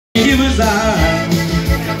us a hand.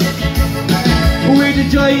 We're the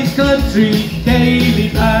Joyce Country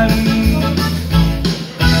Ceili band.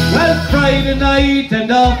 Well, Friday night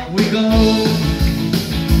and off we go.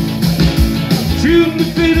 Tune the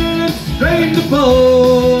fiddle and strain the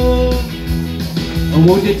bow. Oh,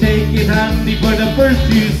 won't you take it handy for the first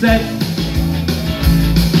few sets?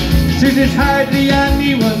 Sure, there's hardly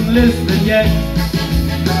anyone listening yet.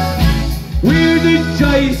 We're the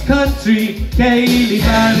Joyce Country Ceili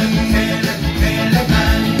band.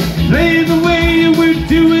 Play the way we're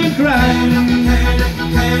doing grand.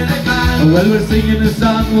 Well, we're singing a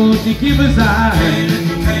song, won't you give us a hand?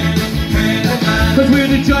 'Cause we're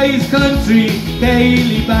the Joyce Country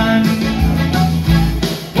Ceili band.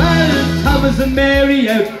 Well, Thomas and Mary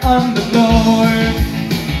out on the floor.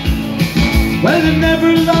 Well, they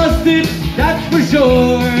never lost it, that's for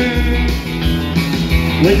sure.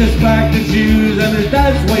 With his sparkling shoes and his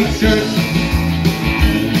dad's white shirt.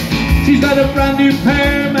 She's got a brand new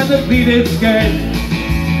perm and a pleated skirt.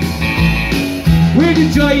 We're the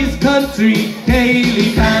Joyce Country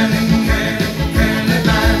Ceili band.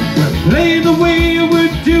 We're playing the way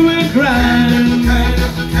we're doing grand.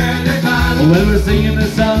 Well, we're singing a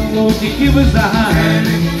song, won't you give us a hand?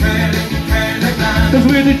 'Cause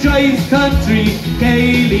we're the Joyce Country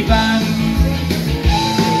Ceili band.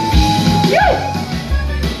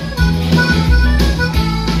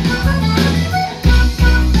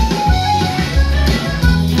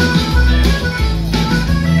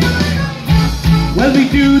 Well, we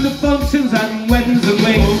do the functions and weddings and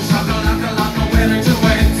wakes,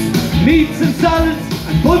 meats and salads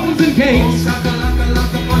and buns and cakes.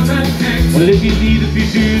 Well, if you need a few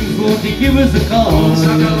tunes, won't you give us a call?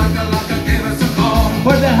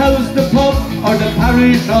 For the house, the pub or the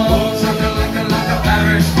parish hall.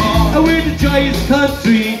 And we're the Joyce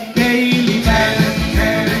Country Ceili band.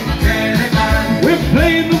 We're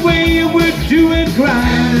playing the way we're doing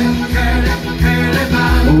grand.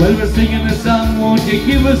 Well, we're singing a song, won't you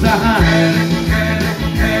give us a hand?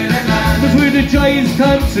 'Cause we're the Joyce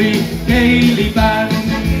Country Ceili band.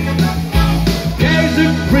 There's a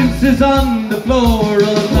princess on the floor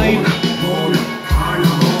all night.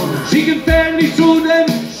 She can fairly throw them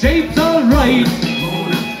shapes all right.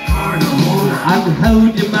 And how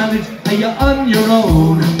do you manage? Are you on your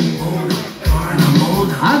own?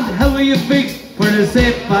 And how are you fixed for the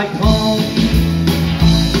safe back home?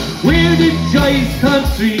 We're the Joyce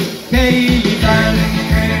Country Ceili band.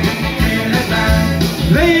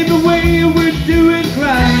 Play the way we're doing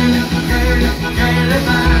grand.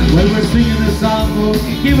 Well, we're singing a song, won't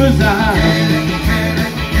you give us a hand?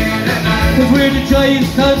 'Cause we're the Joyce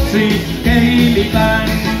Country Ceili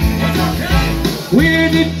band. We're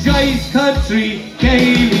the Joyce Country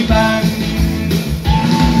Ceili band.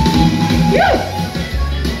 Yes!